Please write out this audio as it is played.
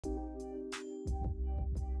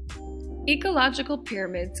Ecological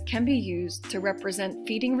pyramids can be used to represent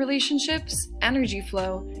feeding relationships, energy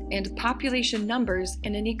flow, and population numbers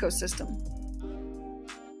in an ecosystem.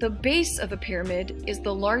 The base of a pyramid is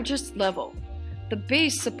the largest level. The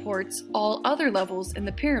base supports all other levels in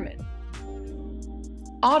the pyramid.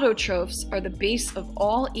 Autotrophs are the base of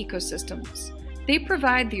all ecosystems. They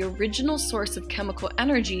provide the original source of chemical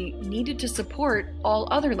energy needed to support all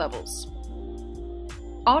other levels.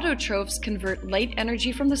 Autotrophs convert light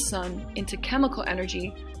energy from the sun into chemical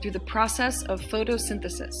energy through the process of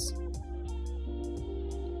photosynthesis.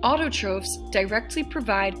 Autotrophs directly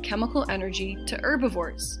provide chemical energy to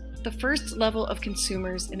herbivores, the first level of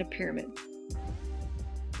consumers in a pyramid.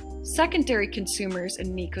 Secondary consumers in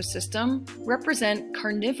an ecosystem represent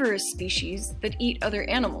carnivorous species that eat other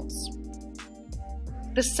animals.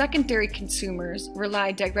 The secondary consumers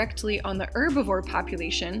rely directly on the herbivore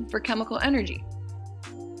population for chemical energy.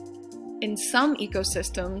 In some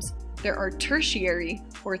ecosystems, there are tertiary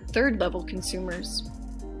or third-level consumers.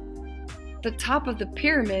 The top of the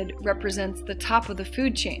pyramid represents the top of the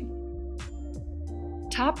food chain.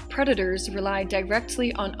 Top predators rely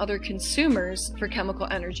directly on other consumers for chemical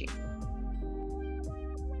energy.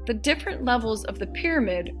 The different levels of the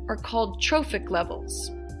pyramid are called trophic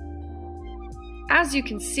levels. As you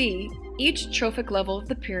can see, each trophic level of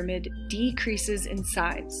the pyramid decreases in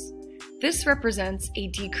size. This represents a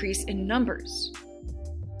decrease in numbers.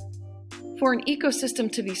 For an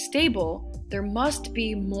ecosystem to be stable, there must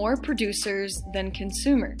be more producers than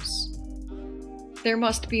consumers. There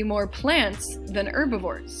must be more plants than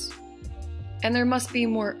herbivores. And there must be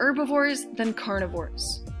more herbivores than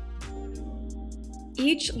carnivores.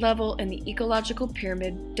 Each level in the ecological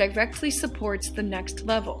pyramid directly supports the next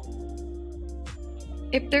level.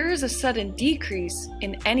 If there is a sudden decrease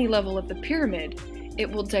in any level of the pyramid, it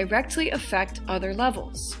will directly affect other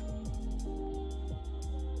levels.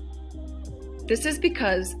 This is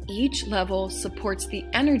because each level supports the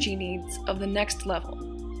energy needs of the next level.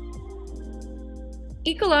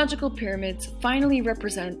 Ecological pyramids finally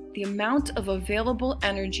represent the amount of available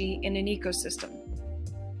energy in an ecosystem.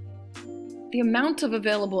 The amount of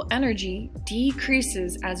available energy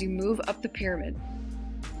decreases as you move up the pyramid.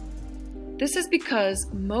 This is because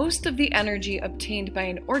most of the energy obtained by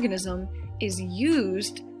an organism is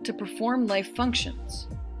used to perform life functions.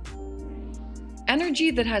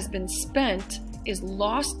 Energy that has been spent is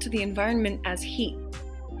lost to the environment as heat.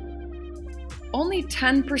 Only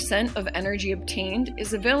 10% of energy obtained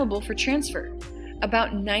is available for transfer.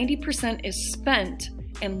 About 90% is spent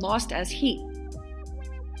and lost as heat.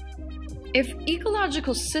 If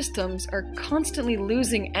ecological systems are constantly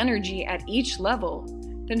losing energy at each level,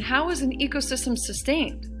 then how is an ecosystem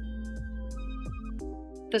sustained?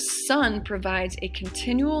 The sun provides a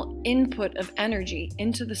continual input of energy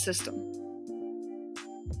into the system.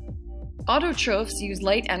 Autotrophs use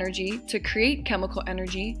light energy to create chemical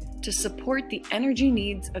energy to support the energy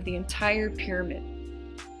needs of the entire pyramid.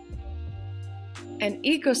 An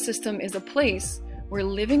ecosystem is a place where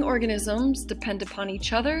living organisms depend upon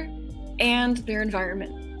each other and their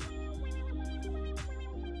environment.